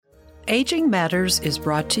Aging Matters is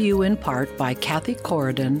brought to you in part by Kathy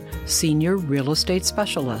Corridon, Senior Real Estate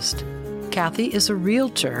Specialist. Kathy is a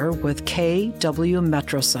realtor with KW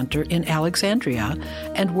Metro Center in Alexandria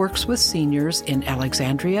and works with seniors in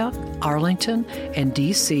Alexandria, Arlington, and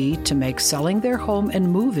D.C. to make selling their home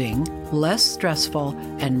and moving less stressful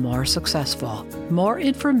and more successful. More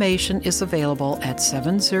information is available at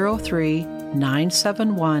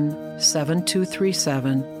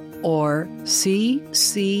 703-971-7237 or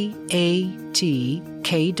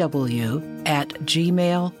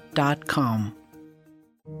ccatkw@gmail.com.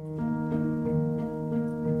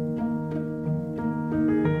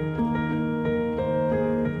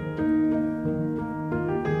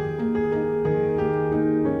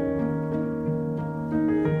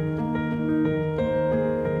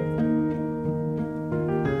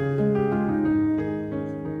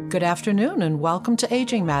 Good afternoon and welcome to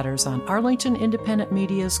Aging Matters on Arlington Independent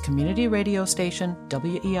Media's community radio station,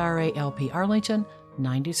 WERA-LP Arlington,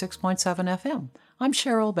 96.7 FM. I'm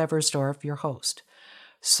Cheryl Beversdorf, your host.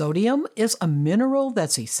 Sodium is a mineral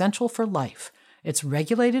that's essential for life. It's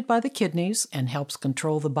regulated by the kidneys and helps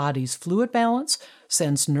control the body's fluid balance,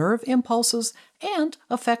 sends nerve impulses, and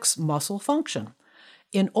affects muscle function.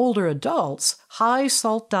 In older adults, high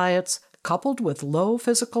salt diets coupled with low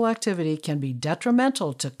physical activity can be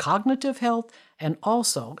detrimental to cognitive health and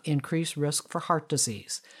also increase risk for heart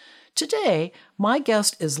disease. Today, my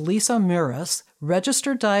guest is Lisa Muras,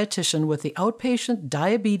 registered dietitian with the Outpatient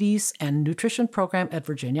Diabetes and Nutrition Program at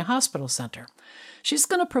Virginia Hospital Center. She's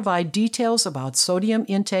going to provide details about sodium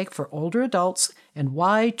intake for older adults and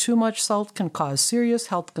why too much salt can cause serious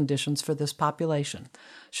health conditions for this population.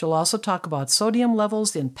 She'll also talk about sodium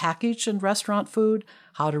levels in packaged and restaurant food,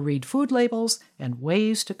 how to read food labels, and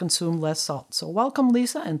ways to consume less salt. So welcome,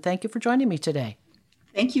 Lisa, and thank you for joining me today.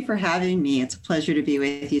 Thank you for having me. It's a pleasure to be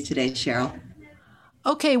with you today, Cheryl.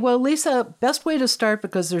 Okay, well, Lisa, best way to start,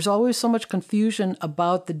 because there's always so much confusion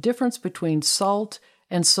about the difference between salt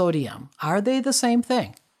and sodium. Are they the same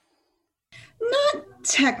thing? Not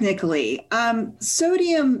technically.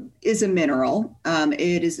 Sodium is a mineral.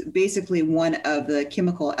 It is basically one of the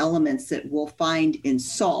chemical elements that we'll find in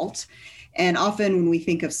salt. And often when we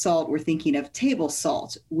think of salt, we're thinking of table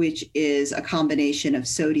salt, which is a combination of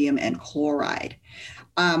sodium and chloride.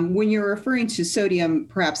 When you're referring to sodium,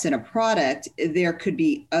 perhaps in a product, there could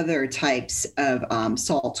be other types of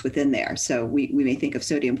salts within there. So we may think of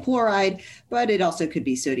sodium chloride, but it also could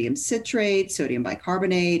be sodium citrate, sodium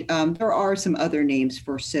bicarbonate. There are some other names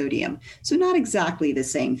for sodium. So not exactly the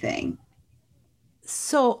same thing.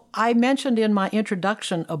 So I mentioned in my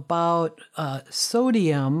introduction about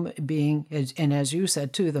sodium being, and as you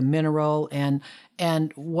said too, the mineral and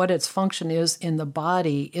what its function is in the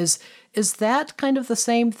body. Is that kind of the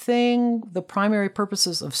same thing? The primary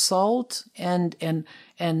purposes of salt and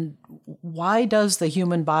why does the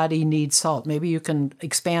human body need salt? Maybe you can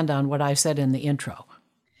expand on what I said in the intro.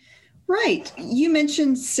 Right. You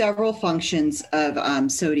mentioned several functions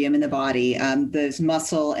of sodium in the body, those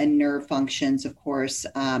muscle and nerve functions, of course.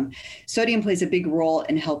 Sodium plays a big role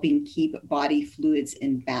in helping keep body fluids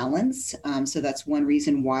in balance. So that's one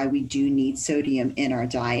reason why we do need sodium in our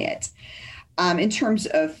diet. In terms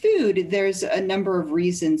of food, there's a number of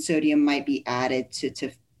reasons sodium might be added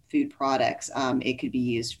to food products. It could be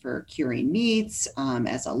used for curing meats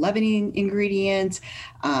as a leavening ingredient.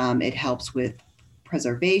 It helps with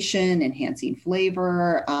preservation, enhancing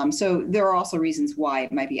flavor. So there are also reasons why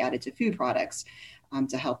it might be added to food products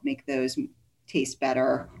to help make those taste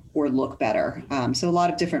better or look better. So a lot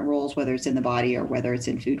of different roles, whether it's in the body or whether it's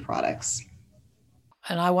in food products.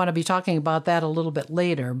 And I want to be talking about that a little bit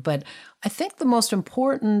later, but I think the most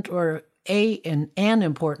important an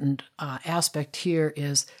important aspect here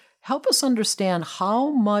is help us understand how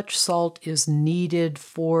much salt is needed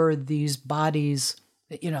for these bodies,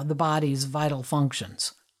 the body's vital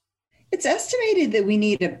functions. It's estimated that we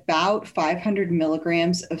need about 500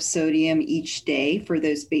 milligrams of sodium each day for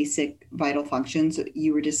those basic vital functions that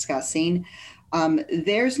you were discussing.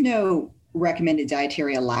 There's no recommended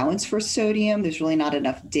dietary allowance for sodium. There's really not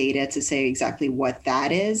enough data to say exactly what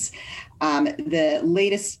that is. The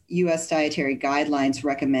latest U.S. dietary guidelines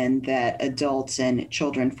recommend that adults and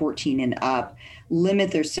children 14 and up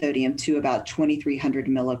limit their sodium to about 2,300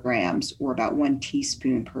 milligrams or about 1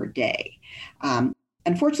 teaspoon per day.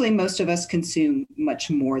 Unfortunately, most of us consume much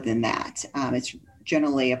more than that. It's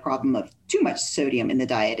generally a problem of too much sodium in the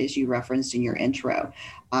diet, as you referenced in your intro,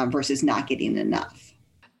 versus not getting enough.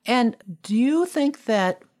 And do you think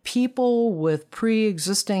that people with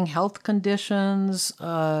pre-existing health conditions,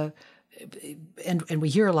 and we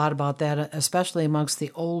hear a lot about that, especially amongst the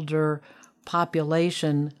older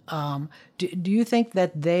population, do you think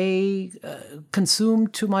that they consume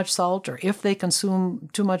too much salt, or if they consume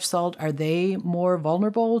too much salt, are they more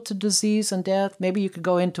vulnerable to disease and death? Maybe you could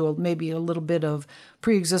go into maybe a little bit of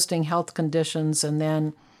pre-existing health conditions and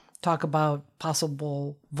then talk about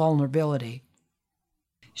possible vulnerability.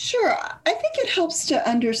 Sure. I think it helps to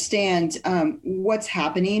understand what's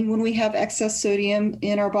happening when we have excess sodium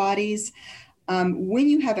in our bodies. When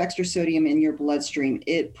you have extra sodium in your bloodstream,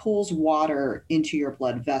 it pulls water into your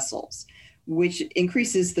blood vessels, which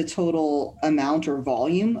increases the total amount or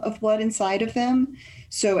volume of blood inside of them.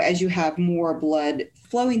 So as you have more blood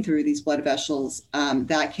flowing through these blood vessels,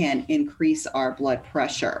 that can increase our blood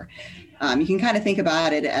pressure. You can kind of think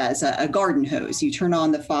about it as a garden hose. You turn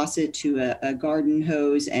on the faucet to a garden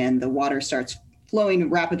hose and the water starts flowing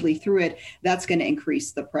rapidly through it. That's going to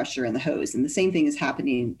increase the pressure in the hose. And the same thing is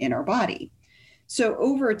happening in our body. So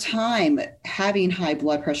over time, having high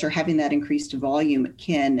blood pressure, having that increased volume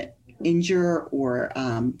can injure or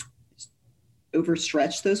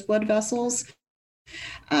overstretch those blood vessels.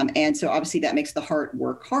 And so obviously that makes the heart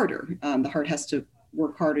work harder. The heart has to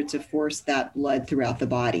work harder to force that blood throughout the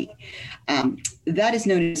body. That is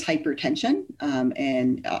known as hypertension.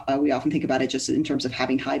 And we often think about it just in terms of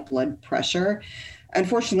having high blood pressure.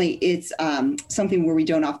 Unfortunately, it's something where we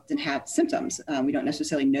don't often have symptoms. We don't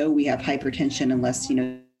necessarily know we have hypertension unless,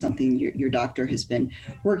 something your doctor has been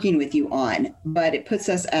working with you on, but it puts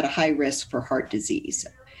us at a high risk for heart disease.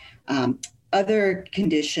 Other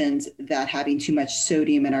conditions that having too much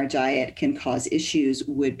sodium in our diet can cause issues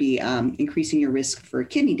would be increasing your risk for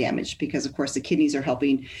kidney damage, because of course the kidneys are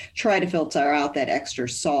helping try to filter out that extra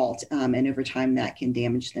salt, and over time that can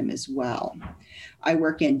damage them as well. I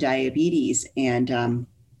work in diabetes and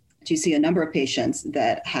do see a number of patients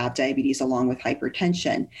that have diabetes along with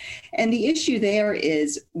hypertension. And the issue there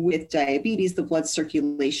is with diabetes, the blood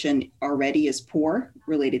circulation already is poor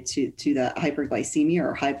related to the hyperglycemia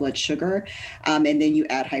or high blood sugar. And then you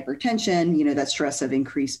add hypertension, that stress of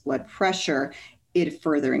increased blood pressure, it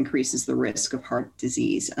further increases the risk of heart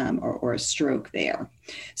disease or a stroke there.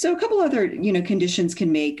 So a couple other, conditions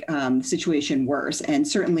can make the situation worse. And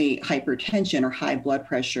certainly hypertension or high blood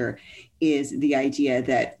pressure is the idea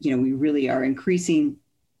that, we really are increasing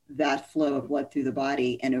that flow of blood through the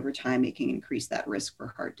body. And over time, it can increase that risk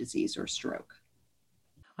for heart disease or stroke.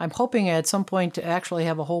 I'm hoping at some point to actually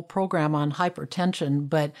have a whole program on hypertension,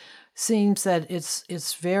 but seems that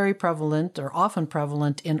it's very prevalent or often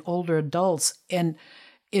prevalent in older adults. And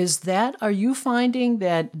are you finding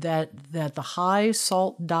that the high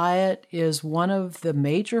salt diet is one of the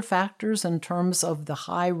major factors in terms of the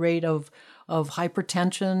high rate of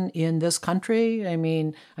hypertension in this country? I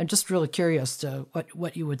mean, I'm just really curious to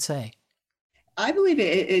what you would say. I believe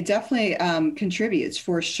it definitely contributes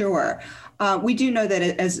for sure. We do know that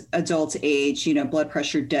as adults age, blood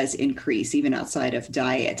pressure does increase even outside of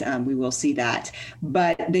diet. We will see that.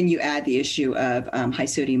 But then you add the issue of high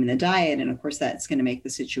sodium in the diet. And of course, that's going to make the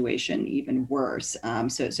situation even worse.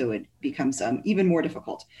 So it becomes even more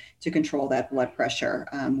difficult to control that blood pressure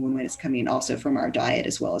when it's coming also from our diet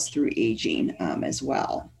as well as through aging as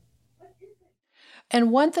well. And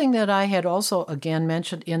one thing that I had also, again,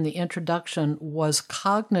 mentioned in the introduction was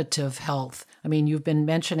cognitive health. I mean, you've been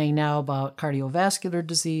mentioning now about cardiovascular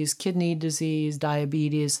disease, kidney disease,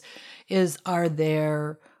 diabetes. Are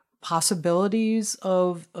there possibilities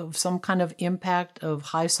of some kind of impact of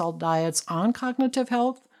high salt diets on cognitive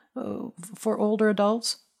health for older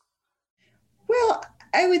adults? Well,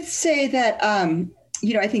 I would say that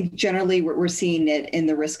I think generally we're seeing it in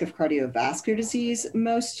the risk of cardiovascular disease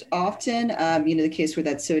most often. The case where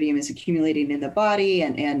that sodium is accumulating in the body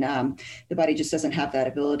and the body just doesn't have that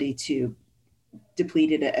ability to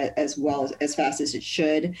deplete it as well as fast as it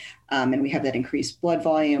should. And we have that increased blood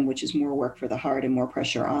volume, which is more work for the heart and more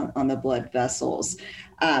pressure on the blood vessels.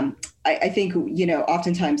 I think,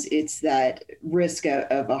 oftentimes it's that risk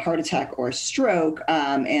of a heart attack or stroke,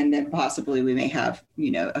 and then possibly we may have,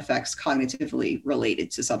 effects cognitively related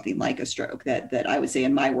to something like a stroke that I would say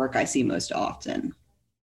in my work I see most often.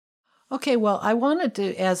 Okay, well, I wanted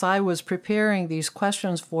to, as I was preparing these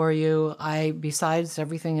questions for you, besides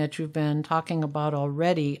everything that you've been talking about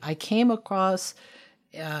already, I came across,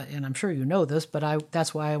 and I'm sure you know this, but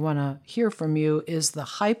that's why I want to hear from you, is the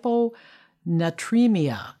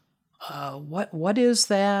hyponatremia. What is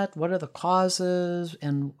that? What are the causes?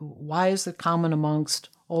 And why is it common amongst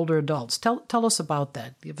older adults? Tell us about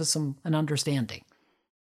that. Give us an understanding.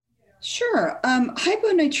 Sure.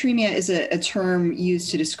 Hyponatremia is a term used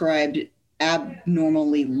to describe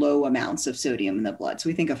abnormally low amounts of sodium in the blood. So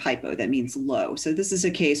we think of hypo, that means low. So this is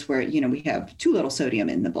a case where, we have too little sodium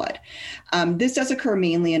in the blood. This does occur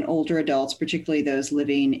mainly in older adults, particularly those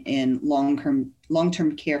living in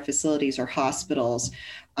long-term care facilities or hospitals.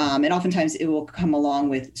 And oftentimes it will come along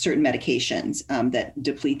with certain medications that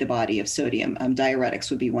deplete the body of sodium. Diuretics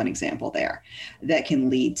would be one example there that can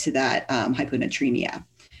lead to that hyponatremia.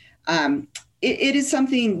 It is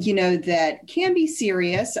something, that can be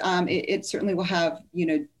serious. It certainly will have,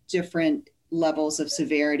 different levels of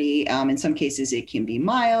severity. In some cases, it can be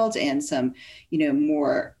mild, and some,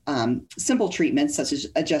 more simple treatments such as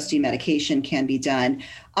adjusting medication can be done.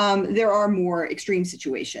 There are more extreme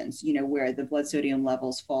situations, where the blood sodium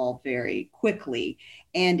levels fall very quickly.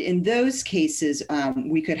 And in those cases,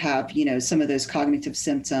 we could have, some of those cognitive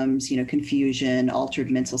symptoms, confusion,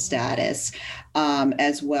 altered mental status,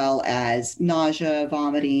 as well as nausea,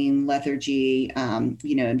 vomiting, lethargy,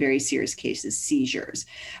 in very serious cases, seizures.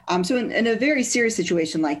 So in a very serious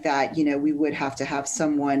situation like that, we would have to have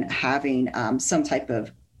someone having some type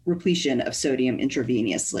of repletion of sodium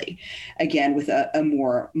intravenously. Again, with a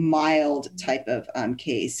more mild type of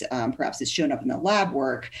case, perhaps it's shown up in the lab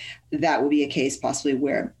work, that will be a case possibly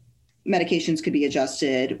where medications could be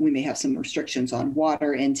adjusted. We may have some restrictions on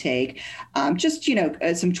water intake, just,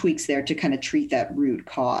 some tweaks there to kind of treat that root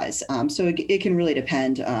cause. So it can really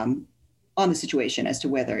depend on the situation as to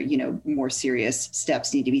whether, more serious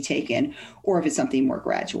steps need to be taken or if it's something more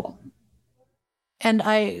gradual. And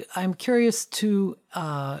I'm curious to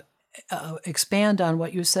expand on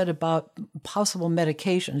what you said about possible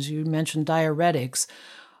medications. You mentioned diuretics,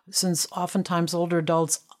 since oftentimes older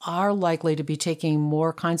adults are likely to be taking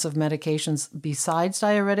more kinds of medications besides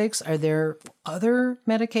diuretics. Are there other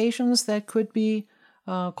medications that could be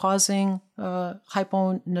causing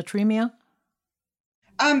hyponatremia?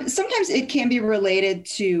 Sometimes it can be related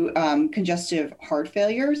to congestive heart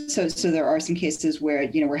failure. So there are some cases where,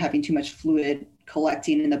 we're having too much fluid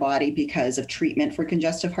collecting in the body because of treatment for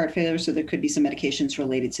congestive heart failure. So there could be some medications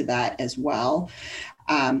related to that as well.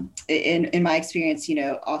 In my experience,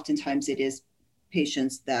 oftentimes it is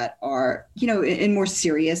patients that are, in more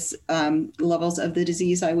serious levels of the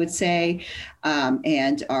disease, I would say,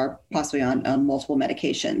 and are possibly on multiple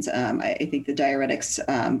medications. I think the diuretics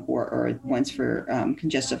or ones for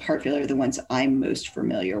congestive heart failure are the ones I'm most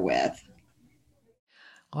familiar with.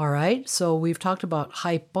 All right, so we've talked about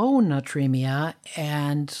hyponatremia,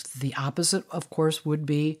 and the opposite, of course, would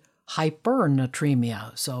be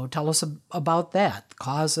hypernatremia. So tell us about that,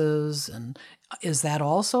 causes, and is that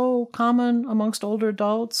also common amongst older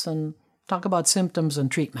adults? And talk about symptoms and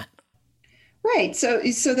treatment. Right. So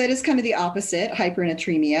that is kind of the opposite,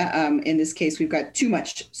 hypernatremia. In this case, we've got too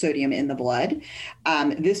much sodium in the blood.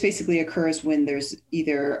 This basically occurs when there's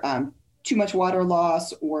either too much water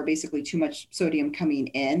loss or basically too much sodium coming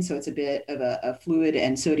in. So it's a bit of a fluid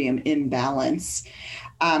and sodium imbalance.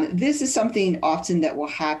 This is something often that will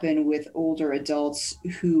happen with older adults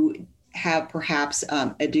who have perhaps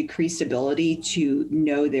a decreased ability to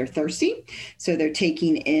know they're thirsty. So they're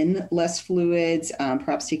taking in less fluids,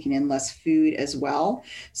 perhaps taking in less food as well.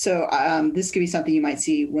 So this could be something you might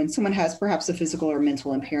see when someone has perhaps a physical or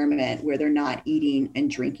mental impairment where they're not eating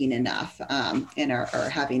and drinking enough and are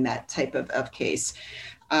having that type of case.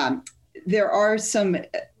 There are some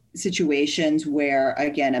situations where,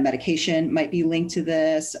 again, a medication might be linked to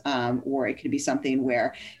this, or it could be something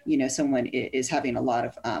where, someone is having a lot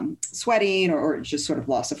of sweating or just sort of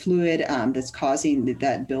loss of fluid that's causing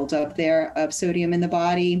that buildup there of sodium in the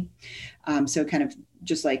body. So kind of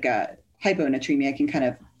just like hyponatremia can kind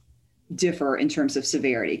of differ in terms of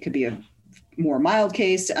severity. It could be a more mild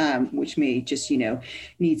case, which may just,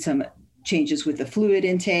 need some changes with the fluid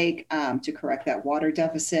intake to correct that water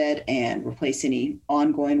deficit and replace any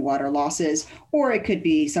ongoing water losses, or it could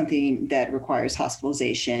be something that requires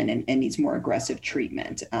hospitalization and needs more aggressive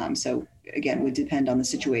treatment. So again, would depend on the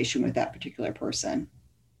situation with that particular person.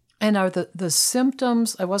 And are the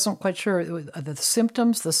symptoms, I wasn't quite sure, are the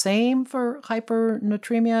symptoms the same for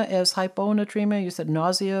hypernatremia as hyponatremia? You said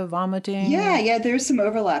nausea, vomiting? Yeah, there's some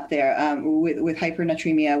overlap there. With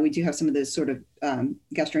hypernatremia, we do have some of those sort of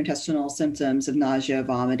gastrointestinal symptoms of nausea,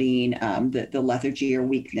 vomiting, the lethargy or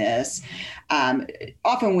weakness.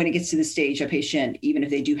 Often when it gets to the stage, a patient, even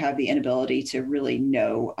if they do have the inability to really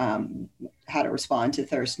know how to respond to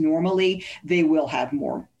thirst normally, they will have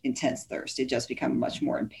more intense thirst. It does become much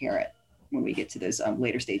more apparent when we get to those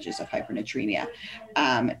later stages of hypernatremia.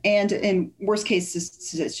 And in worst case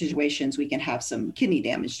situations, we can have some kidney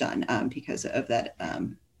damage done because of that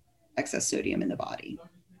excess sodium in the body.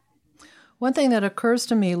 One thing that occurs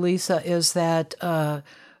to me, Lisa, is that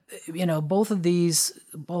both of these,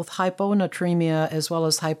 both hyponatremia as well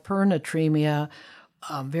as hypernatremia,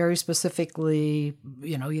 very specifically,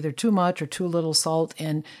 either too much or too little salt.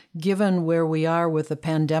 And given where we are with the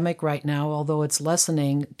pandemic right now, although it's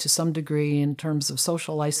lessening to some degree in terms of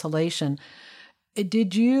social isolation,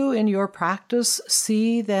 did you in your practice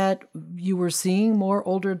see that you were seeing more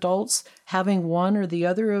older adults having one or the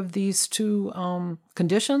other of these two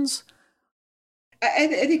conditions? I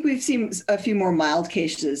think we've seen a few more mild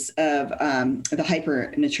cases of the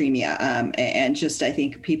hypernatremia. And just, I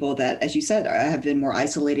think people that, as you said, have been more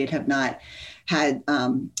isolated, have not had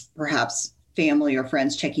perhaps family or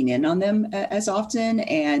friends checking in on them as often,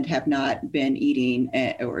 and have not been eating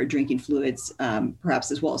or drinking fluids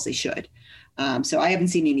perhaps as well as they should. So I haven't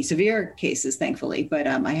seen any severe cases, thankfully, but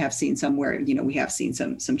I have seen some where, we have seen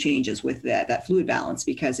some changes with that fluid balance,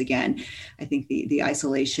 because again, I think the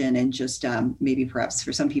isolation and just maybe perhaps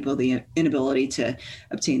for some people, the inability to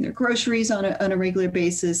obtain their groceries on a regular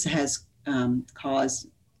basis has caused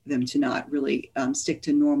them to not really stick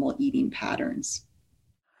to normal eating patterns.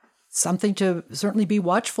 Something to certainly be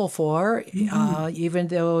watchful for, even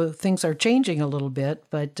though things are changing a little bit,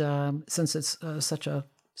 but since it's such a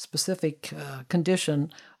specific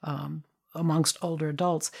condition amongst older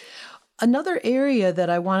adults. Another area that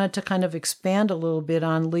I wanted to kind of expand a little bit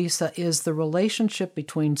on, Lisa, is the relationship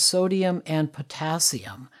between sodium and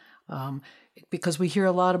potassium, because we hear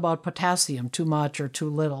a lot about potassium, too much or too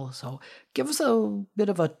little. So give us a bit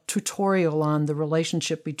of a tutorial on the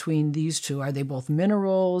relationship between these two. Are they both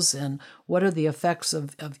minerals, and what are the effects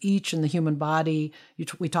of each in the human body?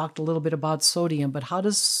 We talked a little bit about sodium, but how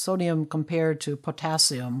does sodium compare to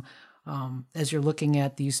potassium as you're looking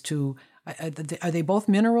at these two? Are they both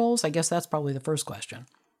minerals? I guess that's probably the first question.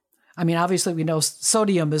 I mean, obviously we know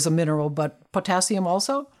sodium is a mineral, but potassium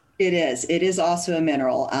also? It is. It is also a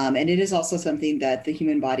mineral, and it is also something that the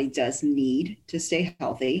human body does need to stay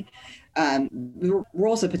healthy. The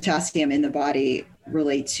roles of potassium in the body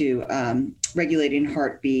relate to regulating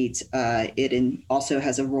heartbeat. It also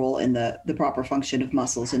has a role in the proper function of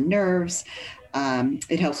muscles and nerves.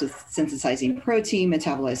 It helps with synthesizing protein,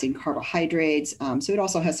 metabolizing carbohydrates. So it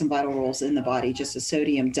also has some vital roles in the body, just as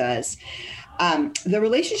sodium does. The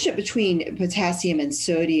relationship between potassium and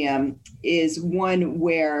sodium is one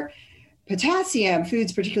where potassium,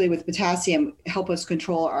 foods particularly with potassium, help us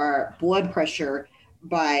control our blood pressure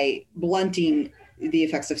by blunting the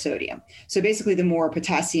effects of sodium. So basically, the more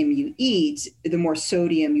potassium you eat, the more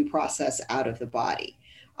sodium you process out of the body.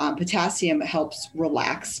 Potassium helps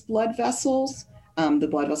relax blood vessels, the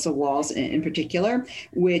blood vessel walls in particular,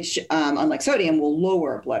 which, unlike sodium, will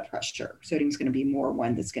lower blood pressure. Sodium is going to be more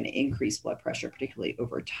one that's going to increase blood pressure, particularly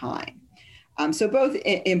over time. So both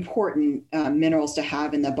important minerals to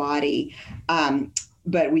have in the body,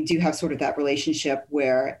 but we do have sort of that relationship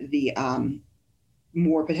where the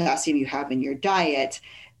more potassium you have in your diet,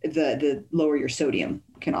 the lower your sodium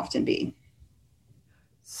can often be.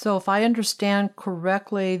 So if I understand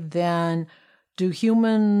correctly, then do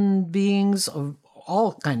human beings,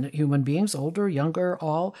 all kind of human beings, older, younger,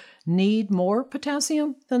 all, need more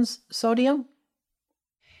potassium than sodium?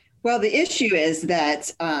 Well, the issue is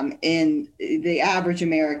that in the average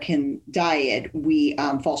American diet, we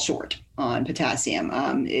fall short on potassium.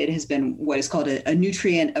 It has been what is called a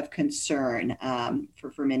nutrient of concern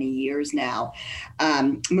for many years now.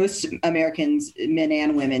 Most Americans, men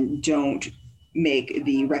and women, don't make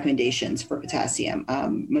the recommendations for potassium.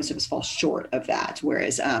 Most of us fall short of that.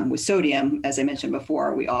 Whereas with sodium, as I mentioned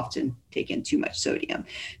before, we often take in too much sodium.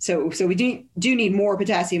 So we do need more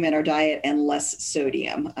potassium in our diet and less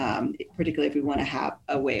sodium, particularly if we want to have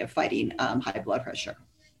a way of fighting high blood pressure.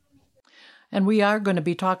 And we are going to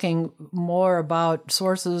be talking more about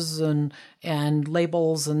sources and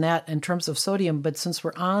labels and that in terms of sodium. But since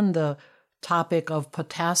we're on the topic of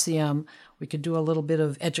potassium, we could do a little bit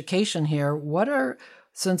of education here.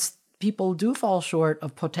 Since people do fall short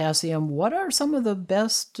of potassium, what are some of the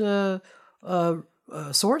best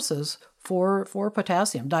sources for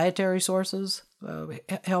potassium? Dietary sources?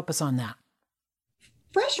 Help us on that.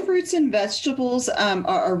 Fresh fruits and vegetables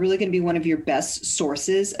are really going to be one of your best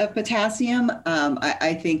sources of potassium.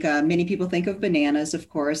 I think many people think of bananas, of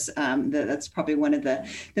course. That's probably one of the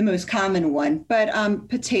most common one. But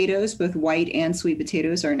potatoes, both white and sweet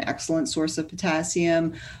potatoes, are an excellent source of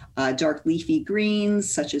potassium. Dark leafy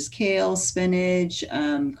greens such as kale, spinach,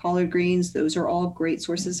 collard greens, those are all great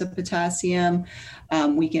sources of potassium.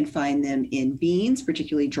 We can find them in beans,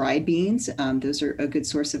 particularly dried beans. Those are a good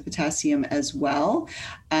source of potassium as well.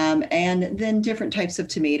 And then different types of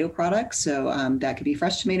tomato products. So that could be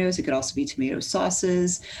fresh tomatoes. It could also be tomato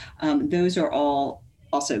sauces. Those are all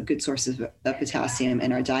also good sources of potassium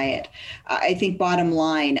in our diet. I think bottom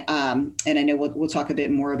line, and I know we'll talk a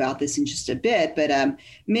bit more about this in just a bit, but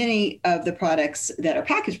many of the products that are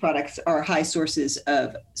packaged products are high sources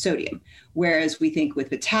of sodium, whereas we think with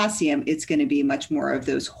potassium, it's going to be much more of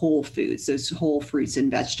those whole foods, those whole fruits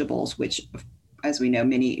and vegetables, which, as we know,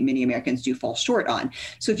 many Americans do fall short on.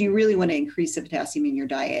 So if you really want to increase the potassium in your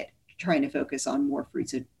diet, trying to focus on more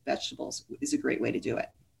fruits and vegetables is a great way to do it.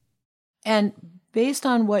 And based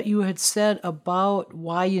on what you had said about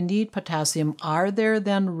why you need potassium, are there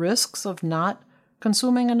then risks of not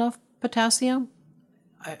consuming enough potassium?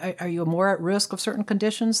 Are you more at risk of certain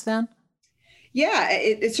conditions then? Yeah,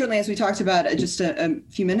 it certainly, as we talked about just a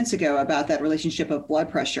few minutes ago, about that relationship of blood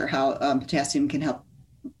pressure, how potassium can help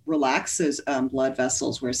relax those blood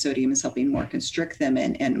vessels where sodium is helping more constrict them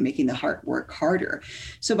and making the heart work harder.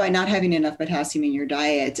 So by not having enough potassium in your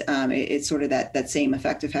diet, it's sort of that same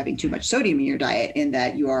effect of having too much sodium in your diet, in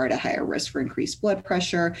that you are at a higher risk for increased blood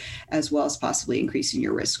pressure, as well as possibly increasing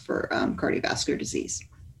your risk for cardiovascular disease.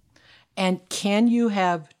 And can you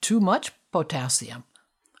have too much potassium?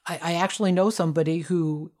 I actually know somebody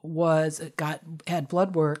who had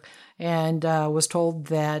blood work and was told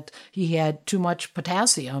that he had too much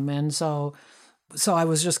potassium, and so I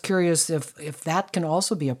was just curious if that can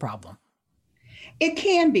also be a problem. It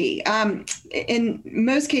can be. In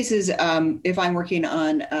most cases, if I'm working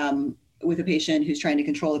on with a patient who's trying to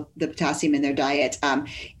control the potassium in their diet,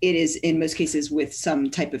 it is in most cases with some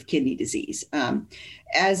type of kidney disease.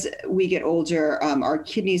 As we get older, our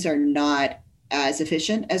kidneys are not as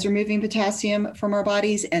efficient as removing potassium from our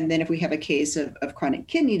bodies. And then if we have a case of chronic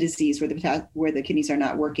kidney disease where the kidneys are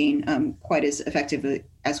not working quite as effectively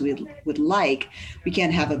as we would like, we can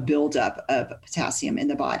have a buildup of potassium in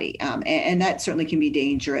the body. And that certainly can be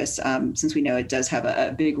dangerous, since we know it does have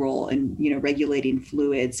a big role in, regulating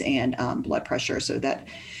fluids and blood pressure. So that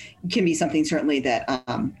can be something certainly that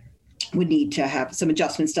would need to have some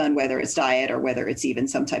adjustments done, whether it's diet or whether it's even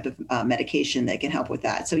some type of medication that can help with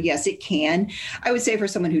that. So yes, it can. I would say for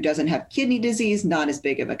someone who doesn't have kidney disease, not as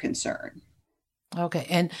big of a concern. Okay.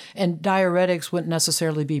 And diuretics wouldn't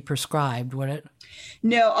necessarily be prescribed, would it?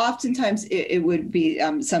 No, oftentimes it would be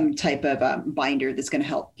some type of binder that's going to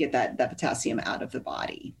help get that potassium out of the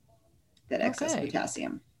body, that excess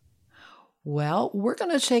potassium. Well, we're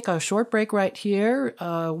going to take a short break right here.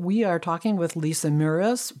 We are talking with Lisa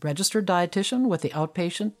Muras, registered dietitian with the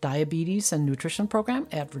Outpatient Diabetes and Nutrition Program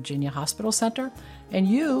at Virginia Hospital Center. And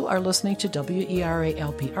you are listening to WERA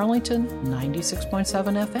LP Arlington,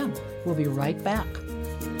 96.7 FM. We'll be right back.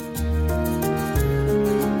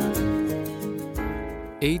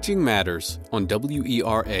 Aging Matters on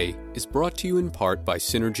WERA is brought to you in part by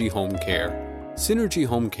Synergy Home Care. Synergy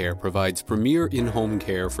Home Care provides premier in-home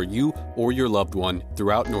care for you or your loved one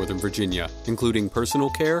throughout Northern Virginia, including personal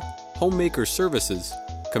care, homemaker services,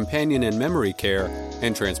 companion and memory care,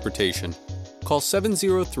 and transportation. Call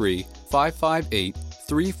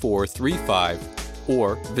 703-558-3435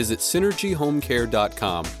 or visit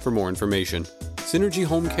synergyhomecare.com for more information. Synergy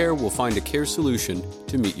Home Care will find a care solution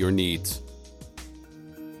to meet your needs.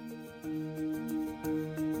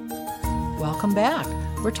 Welcome back.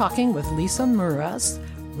 We're talking with Lisa Muras,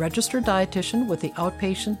 registered dietitian with the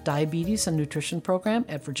Outpatient Diabetes and Nutrition Program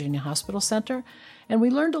at Virginia Hospital Center. And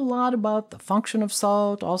we learned a lot about the function of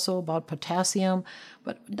salt, also about potassium.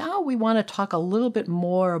 But now we want to talk a little bit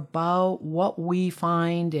more about what we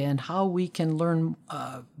find and how we can learn,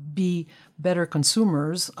 be better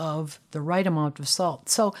consumers of the right amount of salt.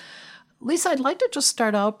 So, Lisa, I'd like to just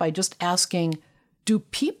start out by just asking, do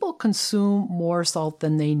people consume more salt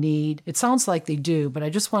than they need? It sounds like they do, but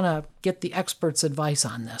I just want to get the experts' advice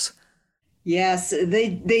on this. Yes,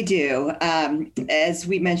 they do. As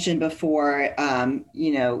we mentioned before,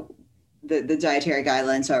 the dietary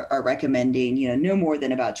guidelines are recommending, no more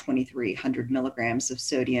than about 2,300 milligrams of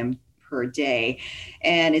sodium per day.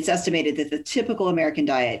 And it's estimated that the typical American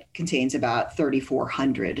diet contains about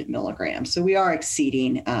 3,400 milligrams. So we are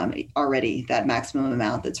exceeding already that maximum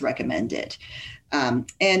amount that's recommended.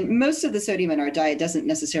 And most of the sodium in our diet doesn't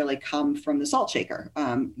necessarily come from the salt shaker.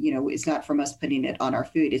 It's not from us putting it on our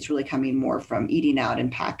food. It's really coming more from eating out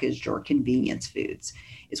and packaged or convenience foods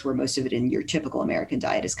is where most of it in your typical American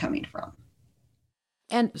diet is coming from.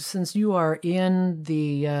 And since you are in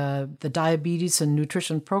the Diabetes and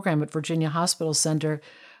Nutrition Program at Virginia Hospital Center,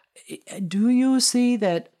 do you see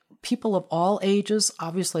that people of all ages,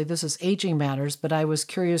 obviously this is Aging Matters, but I was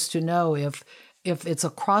curious to know if it's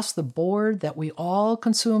across the board that we all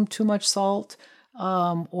consume too much salt,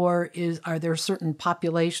 or are there certain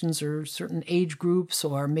populations or certain age groups,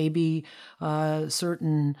 or maybe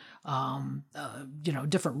certain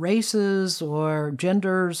different races or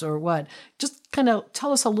genders or what? Just kind of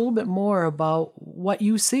tell us a little bit more about what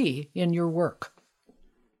you see in your work.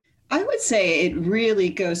 I would say it really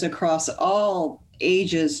goes across all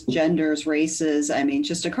ages, genders, races. I mean,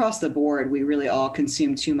 just across the board, we really all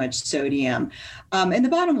consume too much sodium. And the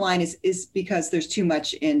bottom line is because there's too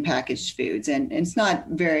much in packaged foods. And it's not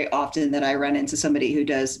very often that I run into somebody who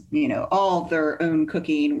does, all their own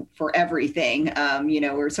cooking for everything.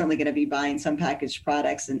 We're certainly going to be buying some packaged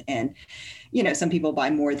products and some people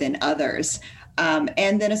buy more than others.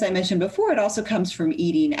 And then, as I mentioned before, it also comes from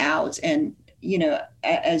eating out. And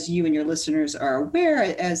as you and your listeners are aware,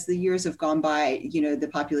 as the years have gone by, the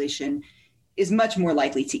population is much more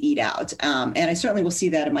likely to eat out. And I certainly will see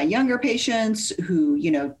that in my younger patients who,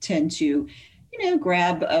 tend to,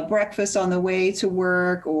 grab a breakfast on the way to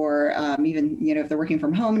work, or even, if they're working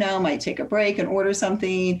from home now, might take a break and order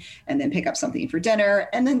something and then pick up something for dinner.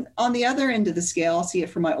 And then on the other end of the scale, I'll see it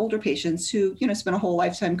from my older patients who, spend a whole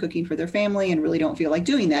lifetime cooking for their family and really don't feel like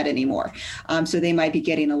doing that anymore. So they might be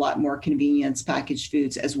getting a lot more convenience packaged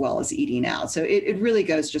foods as well as eating out. So it really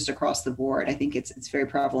goes just across the board. I think it's very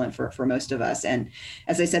prevalent for most of us. And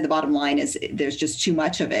as I said, the bottom line is there's just too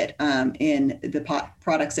much of it in the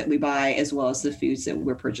products that we buy, as well as the foods that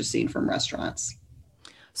we're purchasing from restaurants.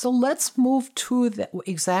 So let's move to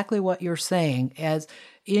exactly what you're saying. As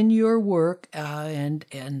in your work and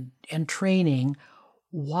training,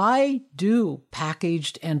 why do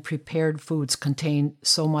packaged and prepared foods contain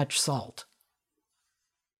so much salt?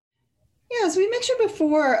 Yeah, as we mentioned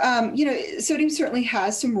before, sodium certainly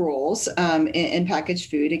has some roles in packaged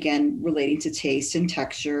food, again, relating to taste and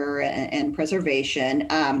texture and preservation.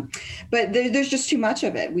 But there's just too much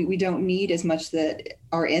of it. We don't need as much that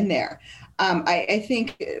are in there. I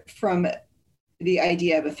think from the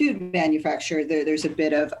idea of a food manufacturer, there's a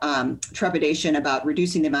bit of trepidation about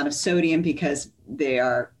reducing the amount of sodium because they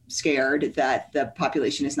are scared that the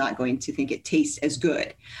population is not going to think it tastes as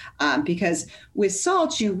good. Because with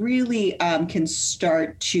salt, you really can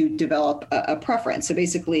start to develop a preference. So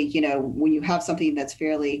basically, when you have something that's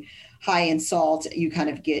fairly high in salt, you kind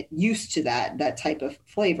of get used to that type of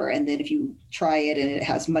flavor. And then if you try it and it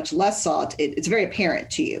has much less salt, it's very apparent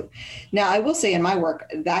to you. Now, I will say in my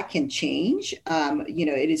work, that can change.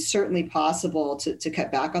 It is certainly possible to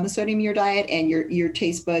cut back on the sodium in your diet, and your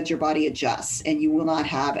taste buds, your body adjusts, and you will not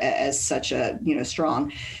have as such a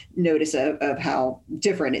strong notice of how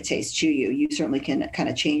different it tastes to you. You certainly can kind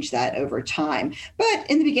of change that over time. But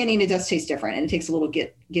in the beginning, it does taste different, and it takes a little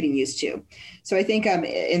getting used to. So I think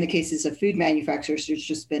in the cases of food manufacturers, there's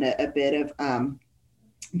just been a bit of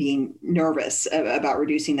being nervous about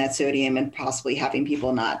reducing that sodium and possibly having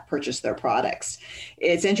people not purchase their products.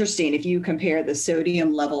 It's interesting, if you compare the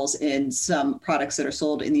sodium levels in some products that are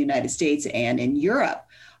sold in the United States and in Europe,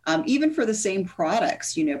 even for the same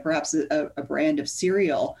products, perhaps a brand of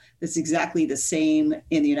cereal that's exactly the same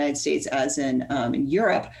in the United States as in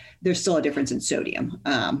Europe, there's still a difference in sodium.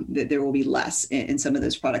 There will be less in some of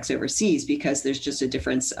those products overseas because there's just a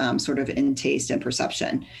difference sort of in taste and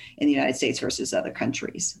perception in the United States versus other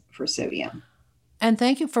countries for sodium. And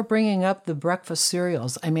thank you for bringing up the breakfast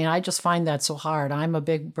cereals. I mean, I just find that so hard. I'm a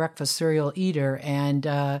big breakfast cereal eater, and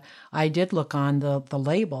I did look on the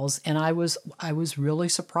labels, and I was really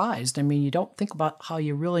surprised. I mean, you don't think about how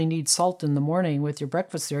you really need salt in the morning with your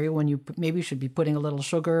breakfast cereal when you maybe should be putting a little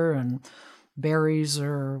sugar and berries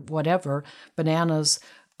or whatever, bananas.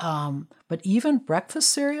 But even breakfast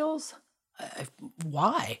cereals,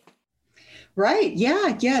 why? Right.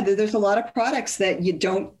 Yeah. There's a lot of products that you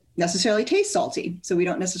don't necessarily taste salty. So we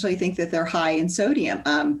don't necessarily think that they're high in sodium,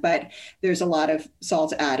 but there's a lot of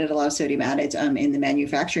salt added, a lot of sodium added in the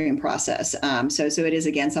manufacturing process. So it is,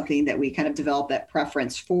 again, something that we kind of develop that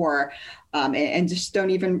preference for and just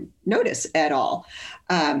don't even notice at all.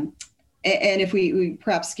 And if we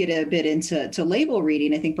perhaps get a bit into label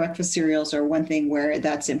reading, I think breakfast cereals are one thing where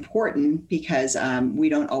that's important because we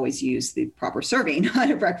don't always use the proper serving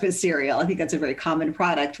on a breakfast cereal. I think that's a very common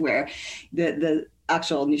product where the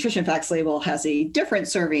actual nutrition facts label has a different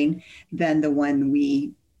serving than the one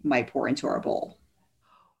we might pour into our bowl.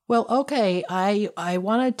 Well, okay, I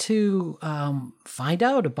wanted to find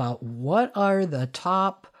out about what are the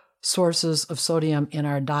top sources of sodium in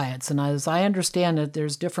our diets. And as I understand it,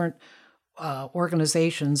 there's different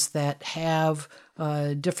organizations that have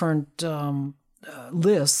different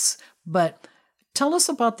lists, but tell us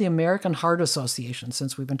about the American Heart Association,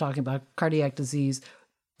 since we've been talking about cardiac disease.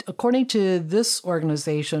 According to this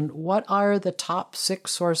organization, what are the top 6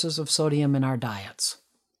 sources of sodium in our diets?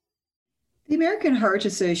 The American Heart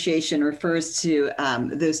Association refers to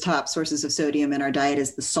those top sources of sodium in our diet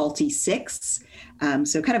as the salty six.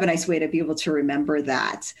 So kind of a nice way to be able to remember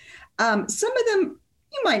that. Some of them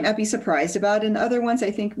you might not be surprised about, and other ones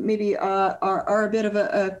I think maybe are a bit of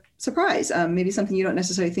a surprise. Maybe something you don't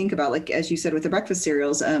necessarily think about, like as you said with the breakfast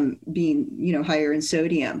cereals being higher in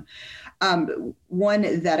sodium.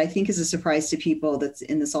 One that I think is a surprise to people that's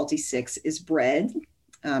in the salty six is bread.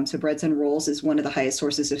 So breads and rolls is one of the highest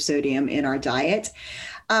sources of sodium in our diet.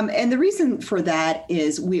 And the reason for that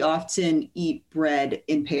is we often eat bread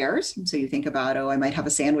in pairs. So you think about, I might have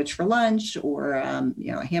a sandwich for lunch or,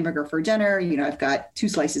 a hamburger for dinner. I've got 2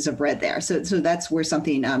 slices of bread there. So that's where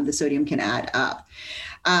something, the sodium can add up.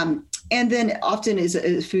 And then often is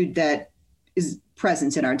a food that is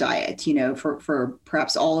present in our diet, for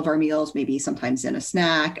perhaps all of our meals, maybe sometimes in a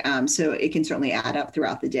snack. So it can certainly add up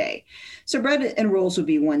throughout the day. So bread and rolls would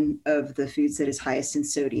be one of the foods that is highest in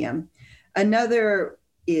sodium. Another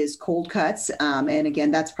is cold cuts. And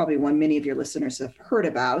again, that's probably one many of your listeners have heard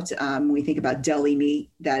about. When we think about deli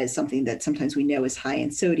meat, that is something that sometimes we know is high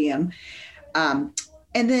in sodium.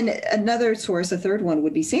 And then another source, a third one,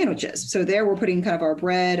 would be sandwiches. So there we're putting kind of our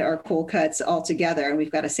bread, our cold cuts all together, and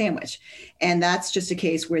we've got a sandwich. And that's just a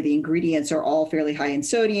case where the ingredients are all fairly high in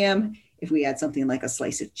sodium. If we add something like a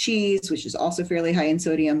slice of cheese, which is also fairly high in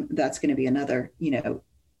sodium, that's going to be another,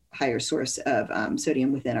 higher source of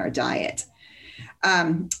sodium within our diet.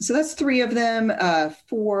 So that's 3 of them.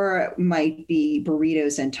 4 might be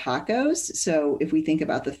burritos and tacos. So if we think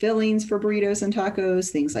about the fillings for burritos and tacos,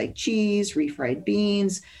 things like cheese, refried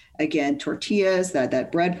beans, again, tortillas,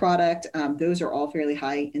 that bread product, those are all fairly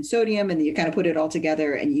high in sodium. And you kind of put it all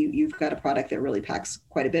together and you've got a product that really packs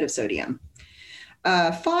quite a bit of sodium.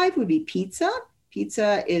 5 would be pizza.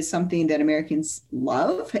 Pizza is something that Americans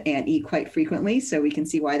love and eat quite frequently. So we can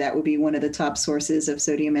see why that would be one of the top sources of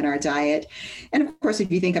sodium in our diet. And of course,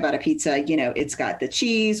 if you think about a pizza, it's got the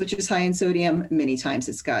cheese, which is high in sodium. Many times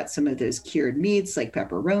it's got some of those cured meats like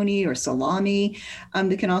pepperoni or salami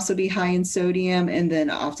that can also be high in sodium. And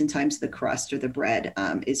then oftentimes the crust or the bread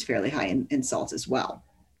is fairly high in salt as well.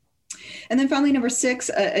 And then finally, number 6,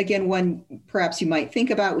 again, one perhaps you might think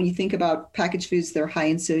about when you think about packaged foods that are high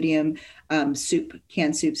in sodium.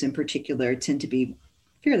 Canned soups in particular tend to be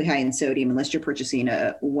fairly high in sodium unless you're purchasing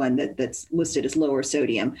one that's listed as lower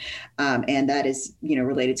sodium. And that is,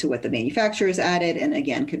 related to what the manufacturer has added. And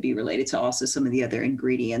again, could be related to also some of the other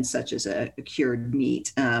ingredients, such as a cured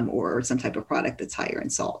meat or some type of product that's higher in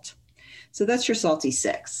salt. So that's your salty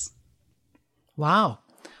 6. Wow.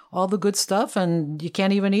 All the good stuff, and you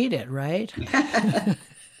can't even eat it, right?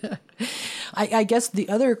 I guess the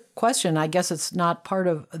other question, I guess it's not part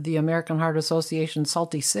of the American Heart Association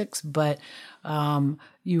Salty 6, but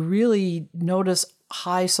you really notice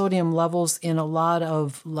high sodium levels in a lot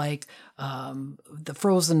of the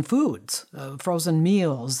frozen foods, frozen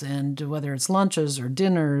meals, and whether it's lunches or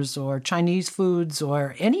dinners or Chinese foods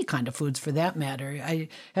or any kind of foods for that matter.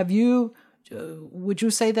 Would you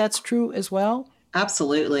say that's true as well?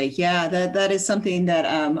 Absolutely. Yeah, that is something that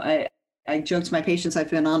I joke to my patients.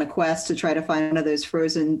 I've been on a quest to try to find one of those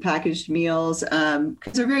frozen packaged meals because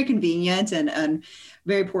they're very convenient and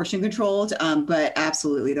very portion controlled. But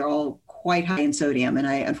absolutely, they're all quite high in sodium. And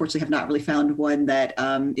I unfortunately have not really found one that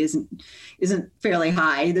isn't fairly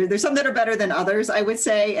high. There's some that are better than others, I would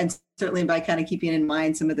say. And certainly by kind of keeping in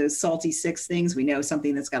mind some of those salty 6 things, we know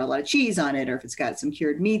something that's got a lot of cheese on it, or if it's got some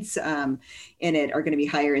cured meats in it, are going to be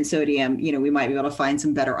higher in sodium. We might be able to find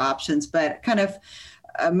some better options, but kind of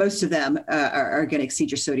most of them are going to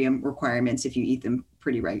exceed your sodium requirements if you eat them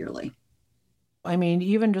pretty regularly. I mean,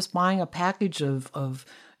 even just buying a package of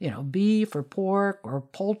beef or pork or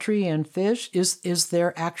poultry and fish, is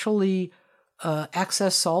there actually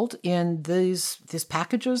excess salt in these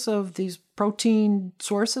packages of these protein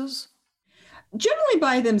sources? Generally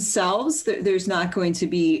by themselves, there's not going to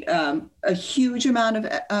be a huge amount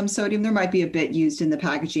of sodium. There might be a bit used in the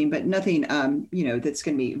packaging, but nothing, that's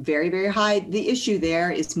going to be very, very high. The issue there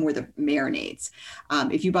is more the marinades.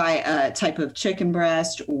 If you buy a type of chicken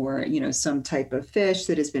breast or, some type of fish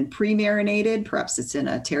that has been pre-marinated, perhaps it's in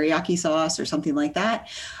a teriyaki sauce or something like that,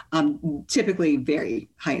 typically very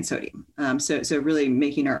high in sodium. So really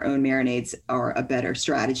making our own marinades are a better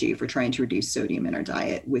strategy for trying to reduce sodium in our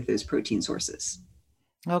diet with those protein sources.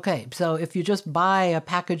 Okay, so if you just buy a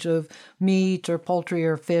package of meat or poultry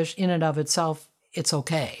or fish in and of itself, it's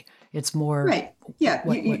okay. It's more right. Yeah,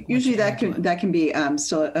 usually that can be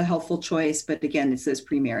still a helpful choice, but again, it's those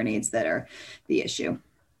pre-marinades that are the issue.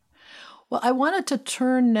 Well, I wanted to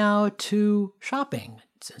turn now to shopping,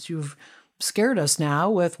 since you've scared us now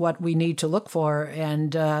with what we need to look for.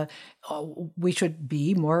 And we should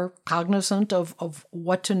be more cognizant of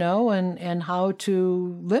what to know and how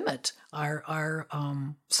to limit our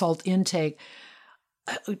salt intake.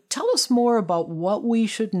 Tell us more about what we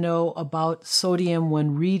should know about sodium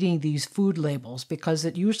when reading these food labels, because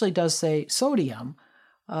it usually does say sodium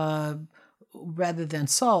rather than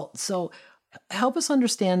salt. So help us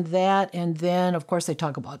understand that. And then, of course, they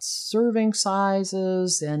talk about serving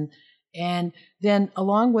sizes. And then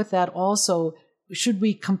along with that also, should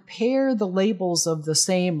we compare the labels of the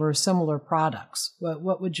same or similar products?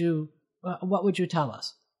 What would you tell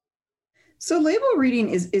us? So label reading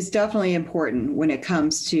is definitely important when it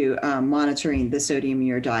comes to monitoring the sodium in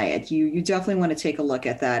your diet. You definitely want to take a look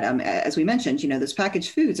at that. As we mentioned, those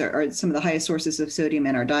packaged foods are some of the highest sources of sodium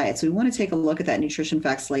in our diet. So we want to take a look at that nutrition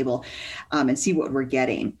facts label and see what we're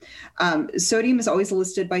getting. Sodium is always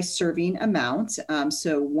listed by serving amount.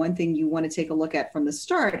 So one thing you want to take a look at from the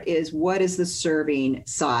start is, what is the serving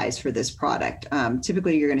size for this product?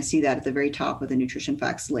 Typically, you're going to see that at the very top of the nutrition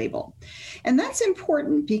facts label. And that's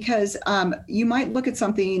important because you might look at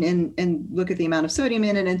something and look at the amount of sodium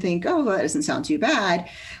in it and think, oh, well, that doesn't sound too bad.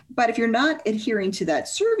 But if you're not adhering to that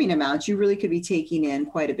serving amount, you really could be taking in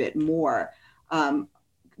quite a bit more.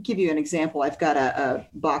 Give you an example. I've got a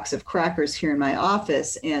box of crackers here in my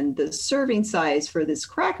office, and the serving size for this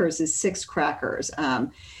crackers is 6 crackers.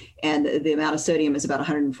 And the amount of sodium is about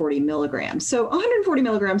 140 milligrams. So 140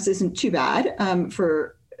 milligrams isn't too bad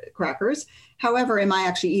for crackers. However, am I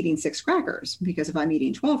actually eating 6 crackers? Because if I'm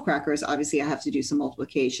eating 12 crackers, obviously I have to do some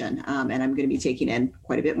multiplication, and I'm going to be taking in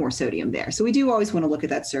quite a bit more sodium there. So we do always want to look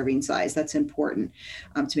at that serving size. That's important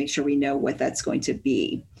to make sure we know what that's going to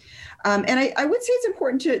be. And I would say it's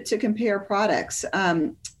important to compare products.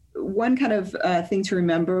 One kind of thing to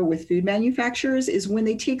remember with food manufacturers is when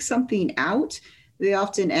they take something out, they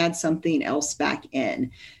often add something else back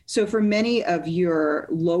in. So for many of your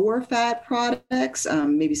lower fat products,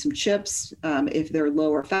 maybe some chips, if they're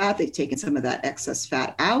lower fat, they've taken some of that excess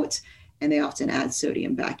fat out, and they often add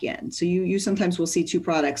sodium back in. So you sometimes will see 2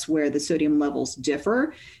 products where the sodium levels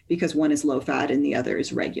differ because one is low fat and the other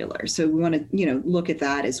is regular. So we want to look at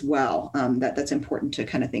that as well. That's important to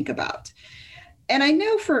kind of think about. And I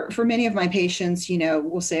know for many of my patients,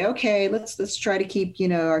 we'll say, okay, let's try to keep,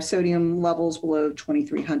 our sodium levels below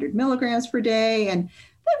 2,300 milligrams per day. And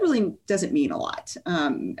that really doesn't mean a lot.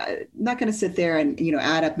 I'm not going to sit there and,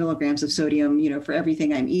 add up milligrams of sodium, for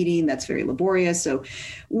everything I'm eating. That's very laborious. So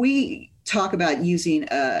we talk about using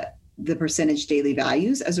the percentage daily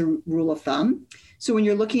values as a rule of thumb. So when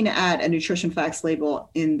you're looking at a nutrition facts label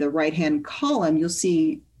in the right-hand column, you'll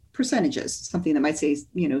see percentages, something that might say,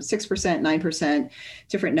 6%, 9%,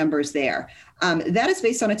 different numbers there. That is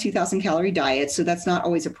based on a 2,000 calorie diet. So that's not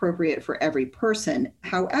always appropriate for every person.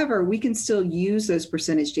 However, we can still use those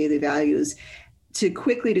percentage daily values to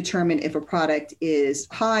quickly determine if a product is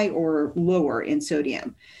high or lower in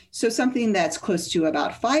sodium. So something that's close to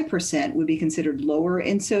about 5% would be considered lower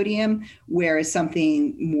in sodium, whereas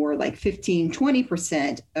something more like 15,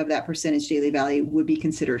 20% of that percentage daily value would be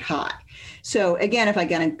considered high. So again, if I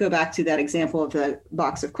go back to that example of the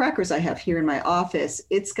box of crackers I have here in my office,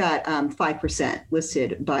 it's got 5%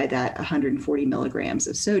 listed by that 140 milligrams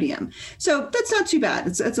of sodium. So that's not too bad.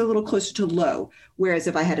 It's a little closer to low. Whereas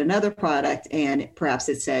if I had another product and perhaps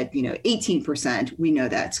it said, 18%, we know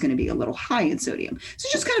that's going to be a little high in sodium. So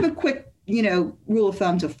just kind of a quick, rule of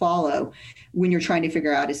thumb to follow when you're trying to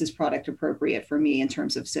figure out, is this product appropriate for me in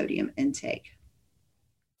terms of sodium intake?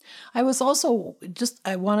 I was also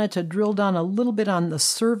I wanted to drill down a little bit on the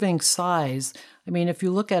serving size. I mean, if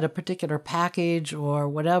you look at a particular package or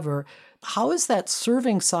whatever, how is that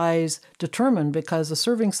serving size determined? Because a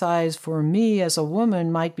serving size for me as a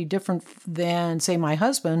woman might be different than, say, my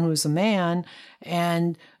husband, who's a man,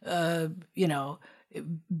 and,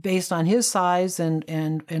 based on his size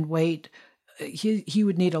and weight, he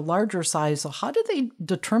would need a larger size. So how do they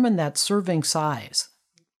determine that serving size?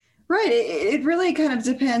 Right. It really kind of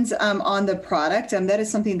depends on the product. That is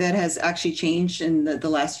something that has actually changed in the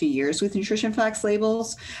last few years with nutrition facts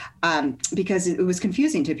labels because it was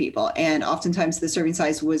confusing to people. And oftentimes the serving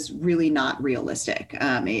size was really not realistic.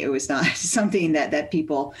 It was not something that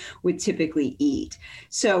people would typically eat.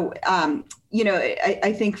 So,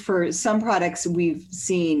 I think for some products, we've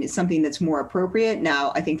seen something that's more appropriate.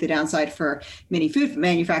 Now, I think the downside for many food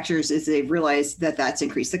manufacturers is they've realized that that's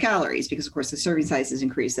increased the calories because, of course, the serving size has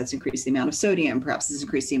increased. That's increased the amount of sodium, perhaps it's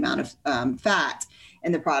increased the amount of fat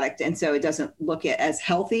in the product. And so it doesn't look as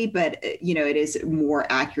healthy, but, it is more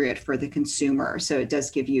accurate for the consumer. So it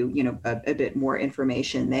does give you, a bit more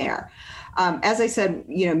information there. As I said,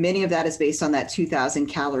 many of that is based on that 2,000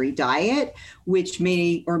 calorie diet, which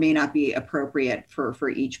may or may not be appropriate for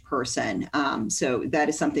each person. So that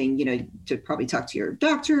is something, to probably talk to your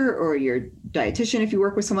doctor or your dietitian if you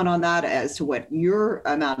work with someone on that as to what your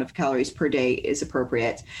amount of calories per day is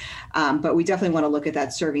appropriate. But we definitely want to look at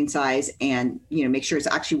that serving size and, make sure it's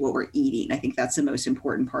actually what we're eating. I think that's the most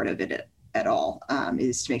important part of it at all,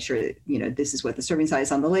 is to make sure that, this is what the serving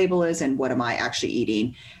size on the label is and what am I actually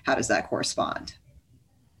eating? How does that correspond?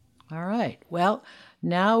 All right. Well,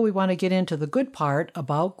 now we want to get into the good part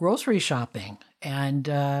about grocery shopping. And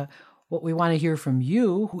what we want to hear from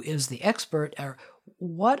you, who is the expert, are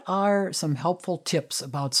what are some helpful tips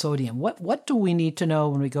about sodium? What do we need to know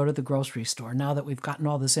when we go to the grocery store now that we've gotten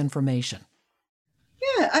all this information?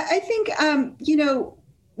 Yeah, I think,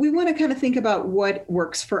 we want to kind of think about what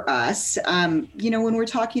works for us. When we're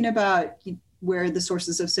talking about where the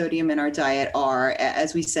sources of sodium in our diet are,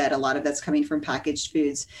 as we said, a lot of that's coming from packaged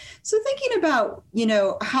foods. So thinking about,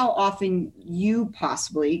 how often you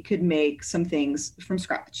possibly could make some things from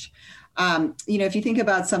scratch. If you think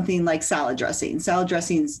about something like salad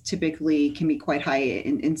dressings typically can be quite high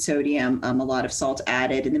in sodium, a lot of salt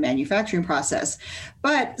added in the manufacturing process.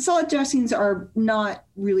 But salad dressings are not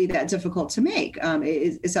really that difficult to make.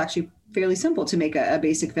 It's actually fairly simple to make a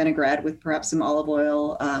basic vinaigrette with perhaps some olive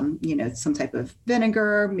oil, some type of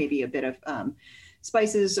vinegar, maybe a bit of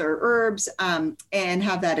spices or herbs, and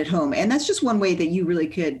have that at home. And that's just one way that you really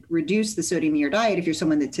could reduce the sodium in your diet if you're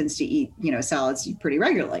someone that tends to eat, salads pretty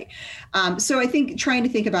regularly. So I think trying to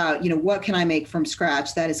think about, what can I make from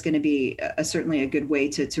scratch? That is going to be certainly a good way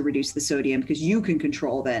to reduce the sodium, because you can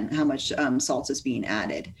control then how much salt is being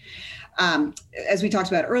added. As we talked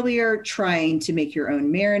about earlier, trying to make your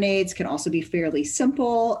own marinades can also be fairly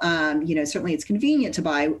simple. Certainly it's convenient to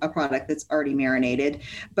buy a product that's already marinated,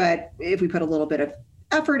 but if we put a little bit of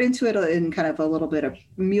effort into it and kind of a little bit of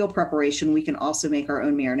meal preparation, we can also make our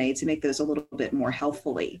own marinades and make those a little bit more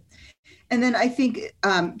healthfully. And then I think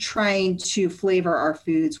trying to flavor our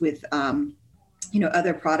foods with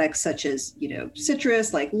other products such as,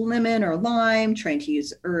 citrus like lemon or lime, trying to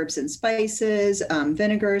use herbs and spices,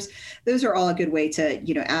 vinegars. Those are all a good way to,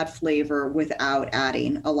 add flavor without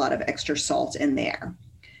adding a lot of extra salt in there.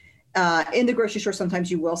 In the grocery store, sometimes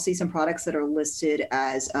you will see some products that are listed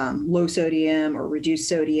as low sodium or reduced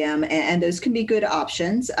sodium, and those can be good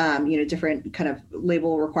options. Different kind of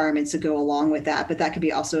label requirements that go along with that, but that could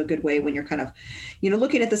be also a good way when you're kind of,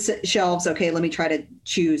 looking at the shelves. Okay, let me try to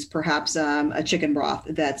choose perhaps a chicken broth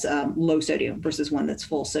that's low sodium versus one that's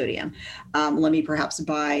full sodium. Let me perhaps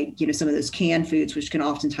buy, some of those canned foods, which can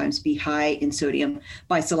oftentimes be high in sodium,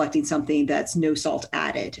 by selecting something that's no salt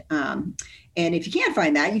added. And if you can't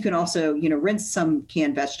find that, you can also, rinse some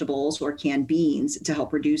canned vegetables or canned beans to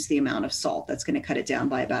help reduce the amount of salt. That's going to cut it down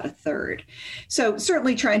by about 1/3. So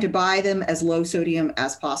certainly trying to buy them as low sodium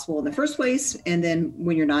as possible in the first place. And then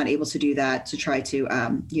when you're not able to do that, to try to,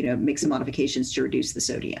 make some modifications to reduce the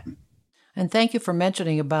sodium. And thank you for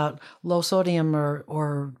mentioning about low sodium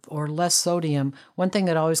or less sodium. One thing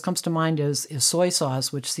that always comes to mind is soy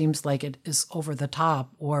sauce, which seems like it is over the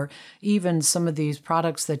top, or even some of these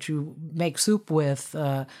products that you make soup with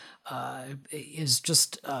is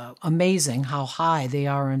just amazing how high they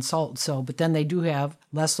are in salt. So, but then they do have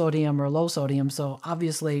less sodium or low sodium. So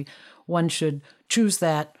obviously one should choose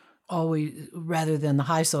that always rather than the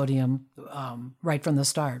high sodium right from the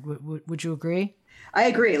start. Would you agree? I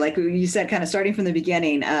agree. Like you said, kind of starting from the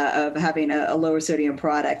beginning of having a lower sodium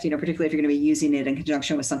product, particularly if you're going to be using it in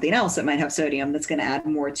conjunction with something else that might have sodium, that's going to add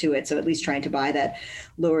more to it. So at least trying to buy that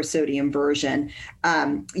lower sodium version.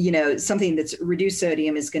 Something that's reduced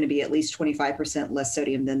sodium is going to be at least 25% less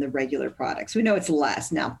sodium than the regular products. We know it's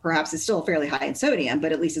less. Now, perhaps it's still fairly high in sodium,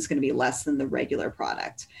 but at least it's going to be less than the regular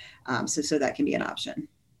product. So that can be an option.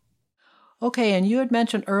 Okay, and you had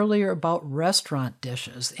mentioned earlier about restaurant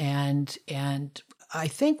dishes, and I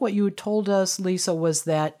think what you told us, Lisa, was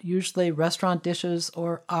that usually restaurant dishes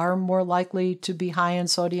are more likely to be high in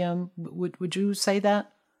sodium. Would you say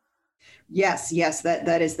that? Yes,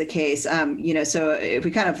 that is the case. So if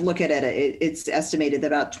we kind of look at it, it's estimated that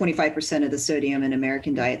about 25% of the sodium in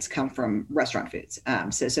American diets come from restaurant foods.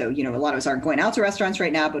 So a lot of us aren't going out to restaurants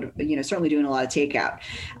right now, but certainly doing a lot of takeout.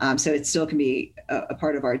 So it still can be a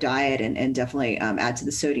part of our diet and definitely add to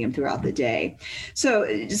the sodium throughout the day.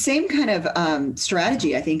 So same kind of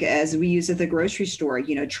strategy, I think, as we use at the grocery store.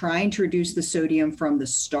 Trying to reduce the sodium from the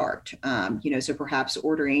start. So perhaps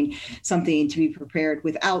ordering something to be prepared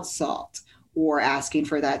without salt, or asking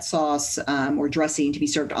for that sauce or dressing to be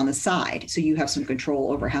served on the side. So you have some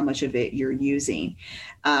control over how much of it you're using.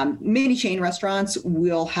 Many chain restaurants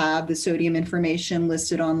will have the sodium information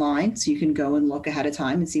listed online. So you can go and look ahead of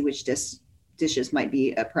time and see which dishes might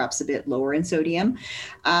be perhaps a bit lower in sodium.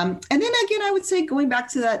 And then again, I would say going back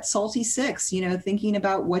to that salty six, thinking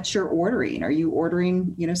about what you're ordering. Are you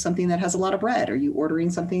ordering, something that has a lot of bread? Are you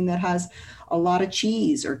ordering something that has a lot of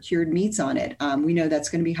cheese or cured meats on it? We know that's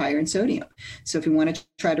going to be higher in sodium. So if we want to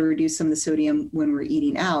try to reduce some of the sodium when we're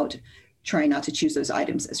eating out, try not to choose those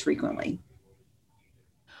items as frequently.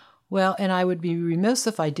 Well, and I would be remiss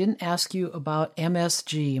if I didn't ask you about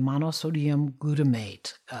MSG, monosodium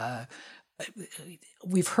glutamate.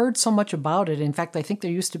 We've heard so much about it. In fact, I think there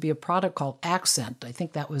used to be a product called Accent. I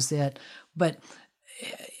think that was it. But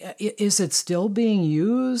is it still being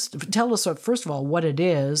used? Tell us, first of all, what it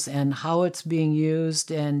is and how it's being used.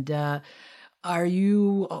 And have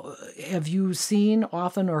you seen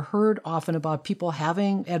often or heard often about people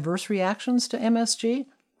having adverse reactions to MSG?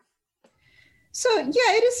 So yeah,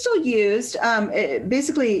 it is still used.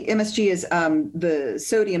 Basically, MSG is the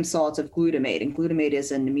sodium salt of glutamate, and glutamate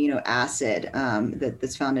is an amino acid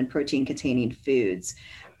that's found in protein-containing foods.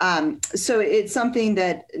 So it's something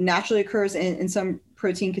that naturally occurs in some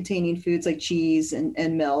protein-containing foods like cheese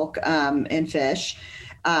and milk and fish.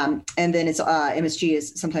 And then MSG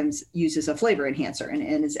is sometimes used as a flavor enhancer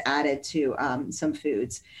and is added to some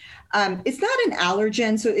foods. It's not an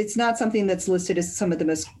allergen, so it's not something that's listed as some of the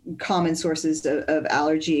most common sources of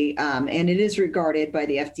allergy, and it is regarded by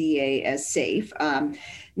the FDA as safe.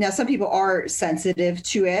 Now, some people are sensitive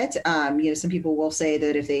to it. Some people will say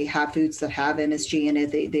that if they have foods that have MSG in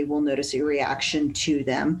it, they will notice a reaction to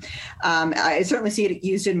them. I certainly see it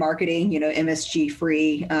used in marketing. MSG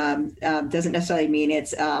free doesn't necessarily mean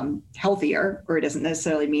it's healthier, or it doesn't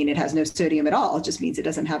necessarily mean it has no sodium at all. It just means it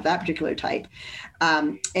doesn't have that particular type.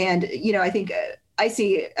 I think I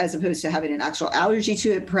see, as opposed to having an actual allergy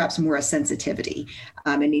to it, perhaps more a sensitivity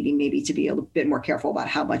and needing maybe to be a little bit more careful about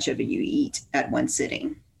how much of it you eat at one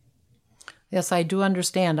sitting. Yes, I do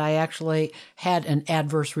understand. I actually had an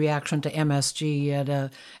adverse reaction to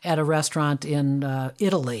MSG at a restaurant in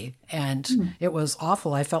Italy, and it was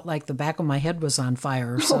awful. I felt like the back of my head was on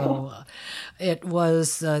fire. So it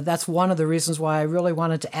was. That's one of the reasons why I really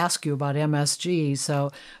wanted to ask you about MSG.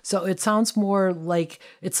 So it sounds more like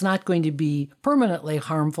it's not going to be permanently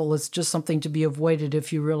harmful. It's just something to be avoided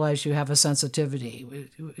if you realize you have a sensitivity.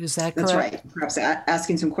 Is that correct? That's right. Perhaps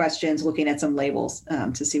asking some questions, looking at some labels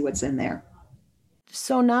to see what's in there.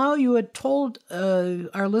 So now you had told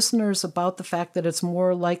our listeners about the fact that it's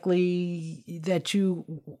more likely that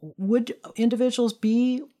would individuals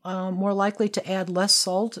be more likely to add less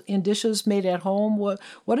salt in dishes made at home.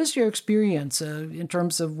 What is your experience in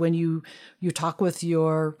terms of when you talk with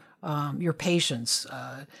your patients,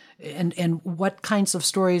 and what kinds of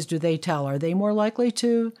stories do they tell? Are they more likely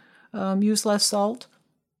to use less salt?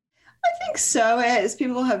 I think so. As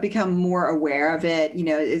people have become more aware of it,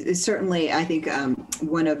 it's certainly, I think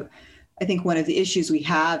one of the issues we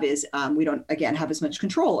have is we don't, again, have as much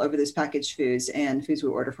control over those packaged foods and foods we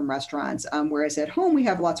order from restaurants. Whereas at home, we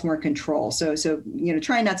have lots more control. So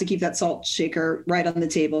trying not to keep that salt shaker right on the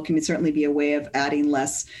table can certainly be a way of adding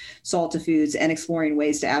less salt to foods and exploring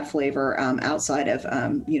ways to add flavor outside of,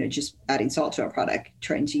 just adding salt to a product,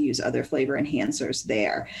 trying to use other flavor enhancers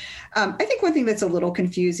there. I think one thing that's a little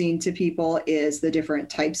confusing to people is the different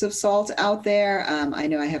types of salt out there. I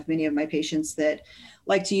know I have many of my patients that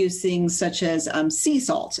like to use things such as sea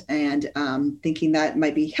salt and thinking that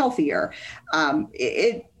might be healthier.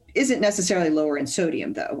 It isn't necessarily lower in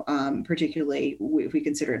sodium, though, particularly if we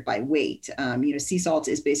consider it by weight. Sea salt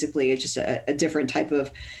is basically just a different type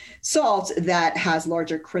of salt that has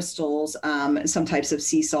larger crystals. Some types of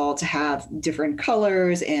sea salt have different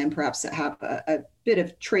colors and perhaps have a bit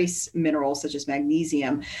of trace minerals such as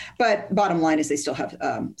magnesium. But bottom line is they still have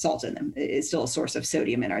salt in them. It's still a source of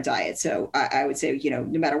sodium in our diet. So I would say,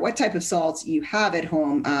 no matter what type of salt you have at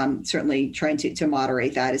home, certainly trying to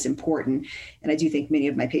moderate that is important. And I do think many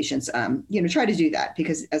of my patients, try to do that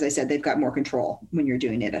because, as I said, they've got more control when you're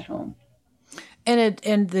doing it at home.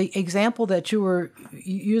 And the example that you were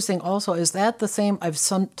using also, is that the same? I've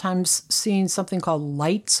sometimes seen something called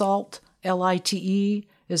light salt, LITE.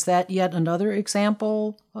 Is that yet another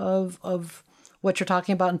example of what you're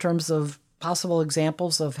talking about in terms of possible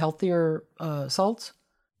examples of healthier salts?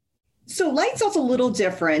 So light salt's a little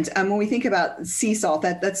different. When we think about sea salt,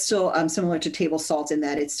 that's still similar to table salt in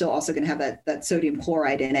that it's still also going to have that sodium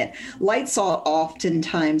chloride in it. Light salt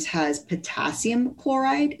oftentimes has potassium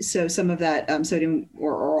chloride. So some of that sodium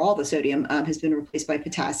or overall the sodium has been replaced by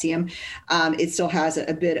potassium. It still has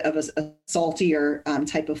a bit of a saltier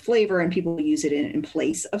type of flavor, and people use it in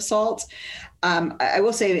place of salt. I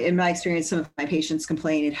will say, in my experience, some of my patients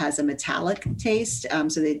complain it has a metallic taste,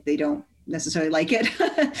 so they don't necessarily like it,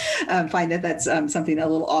 find that that's something a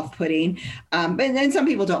little off-putting. But then some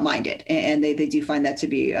people don't mind it, and they do find that to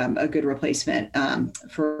be a good replacement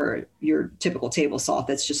for your typical table salt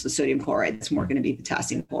that's just the sodium chloride. It's more going to be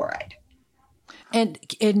potassium chloride. And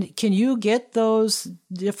can you get those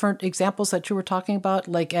different examples that you were talking about,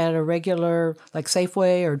 like at a regular, like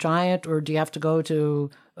Safeway or Giant, or do you have to go to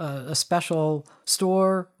a special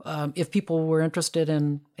store if people were interested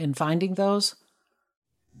in finding those?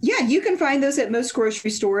 Yeah, you can find those at most grocery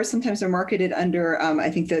stores. Sometimes they're marketed under, I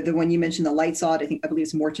think the one you mentioned, the light salt, I believe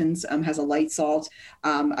it's Morton's has a light salt.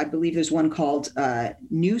 I believe there's one called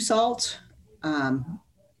New Salt,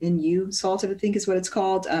 NU salt, I think is what it's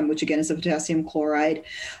called, which again is a potassium chloride.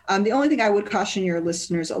 The only thing I would caution your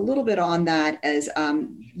listeners a little bit on that is,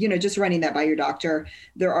 just running that by your doctor.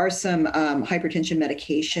 There are some hypertension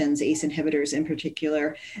medications, ACE inhibitors in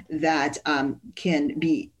particular, that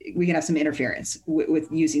we can have some interference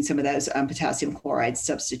with using some of those potassium chloride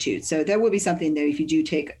substitutes. So that would be something that if you do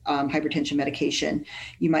take hypertension medication,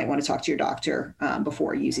 you might want to talk to your doctor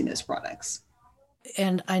before using those products.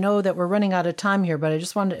 And I know that we're running out of time here, but I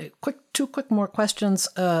just wanted two quick more questions.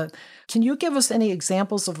 Can you give us any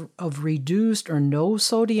examples of reduced or no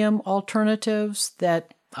sodium alternatives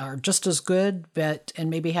that are just as good,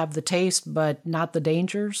 and maybe have the taste, but not the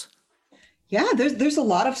dangers? Yeah, there's a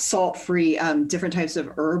lot of salt-free different types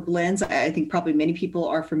of herb blends. I think probably many people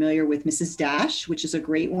are familiar with Mrs. Dash, which is a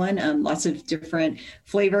great one. Lots of different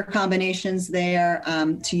flavor combinations there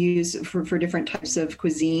to use for different types of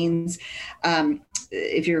cuisines.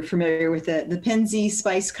 If you're familiar with the Penzi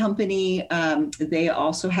Spice Company, they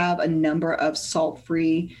also have a number of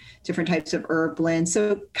salt-free different types of herb blends.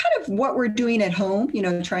 So kind of what we're doing at home,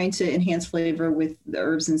 trying to enhance flavor with the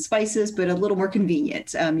herbs and spices, but a little more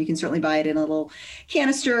convenient. You can certainly buy it in a little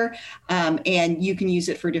canister, and you can use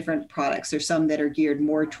it for different products. There's some that are geared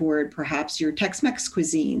more toward perhaps your Tex-Mex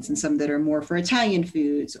cuisines, and some that are more for Italian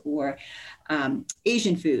foods or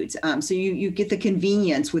Asian foods. So you get the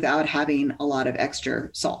convenience without having a lot of extra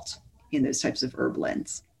salt in those types of herb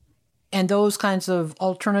blends. And those kinds of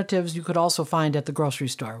alternatives you could also find at the grocery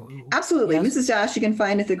store. Absolutely. Yes? Mrs. Dash, you can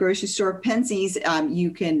find at the grocery store. Penzi's,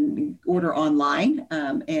 you can order online,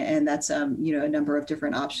 and that's, a number of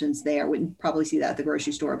different options there. Wouldn't probably see that at the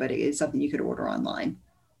grocery store, but it is something you could order online.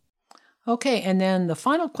 Okay. And then the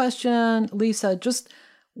final question, Lisa, just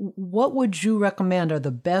what would you recommend are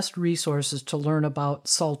the best resources to learn about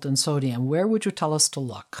salt and sodium? Where would you tell us to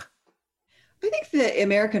look? I think the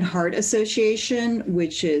American Heart Association,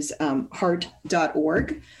 which is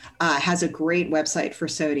heart.org, has a great website for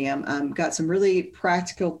sodium. Got some really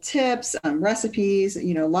practical tips, recipes,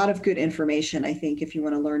 a lot of good information, I think, if you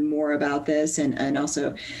want to learn more about this, and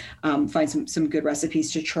also find some good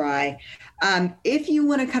recipes to try. If you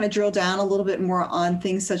want to kind of drill down a little bit more on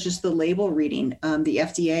things such as the label reading, the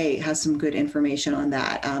FDA has some good information on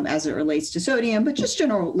that as it relates to sodium, but just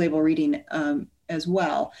general label reading as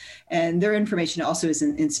well. And their information also is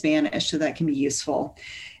in Spanish, so that can be useful.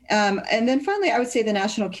 And then finally, I would say the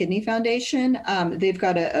National Kidney Foundation, they've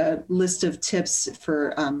got a list of tips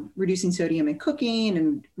for reducing sodium in cooking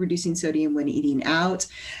and reducing sodium when eating out.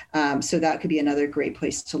 So that could be another great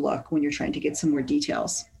place to look when you're trying to get some more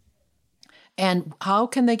details. And how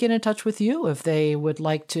can they get in touch with you if they would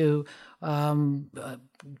like to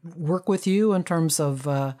work with you in terms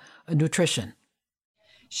of nutrition?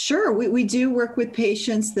 Sure. We do work with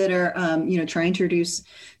patients that are, trying to reduce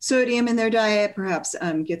sodium in their diet, perhaps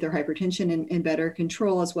get their hypertension in better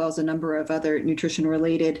control, as well as a number of other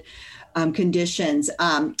nutrition-related conditions.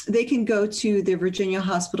 They can go to the Virginia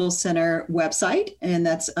Hospital Center website, and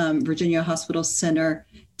that's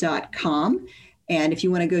virginiahospitalcenter.com. And if you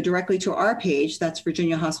want to go directly to our page, that's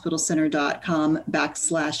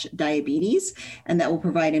virginiahospitalcenter.com/diabetes. And that will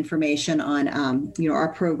provide information on, our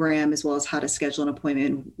program, as well as how to schedule an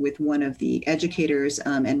appointment with one of the educators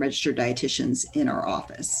and registered dietitians in our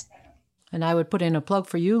office. And I would put in a plug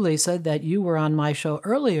for you, Lisa, that you were on my show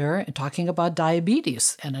earlier talking about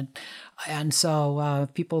diabetes. And so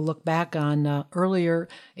if people look back on earlier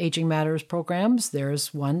Aging Matters programs,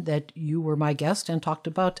 there's one that you were my guest and talked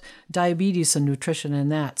about diabetes and nutrition and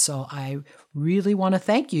that. So I really want to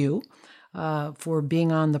thank you for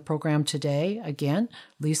being on the program today. Again,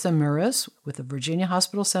 Lisa Muras with the Virginia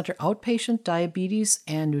Hospital Center Outpatient Diabetes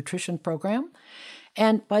and Nutrition Program.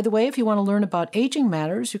 And by the way, if you want to learn about Aging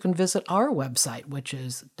Matters, you can visit our website, which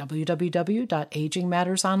is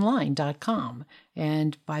www.agingmattersonline.com.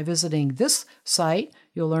 And by visiting this site,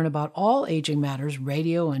 you'll learn about all Aging Matters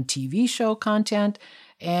radio and TV show content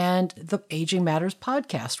and the Aging Matters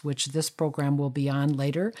podcast, which this program will be on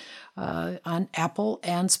later on Apple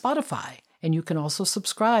and Spotify. And you can also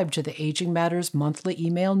subscribe to the Aging Matters monthly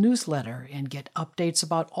email newsletter and get updates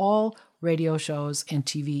about all radio shows and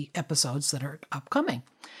TV episodes that are upcoming.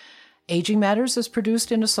 Aging Matters is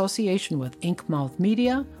produced in association with Inkmouth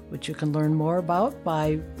Media, which you can learn more about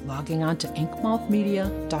by logging on to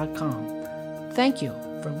inkmouthmedia.com. Thank you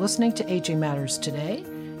for listening to Aging Matters today,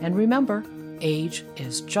 and remember, age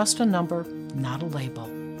is just a number, not a label.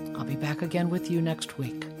 I'll be back again with you next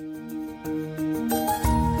week.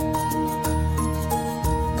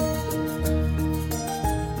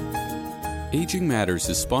 Aging Matters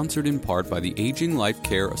is sponsored in part by the Aging Life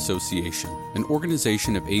Care Association, an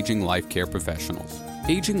organization of aging life care professionals.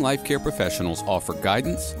 Aging life care professionals offer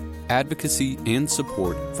guidance, advocacy, and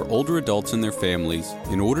support for older adults and their families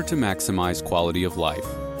in order to maximize quality of life.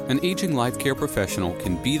 An aging life care professional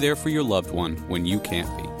can be there for your loved one when you can't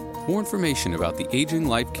be. More information about the Aging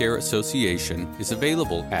Life Care Association is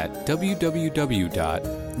available at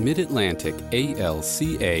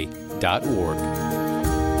www.midatlanticalca.org.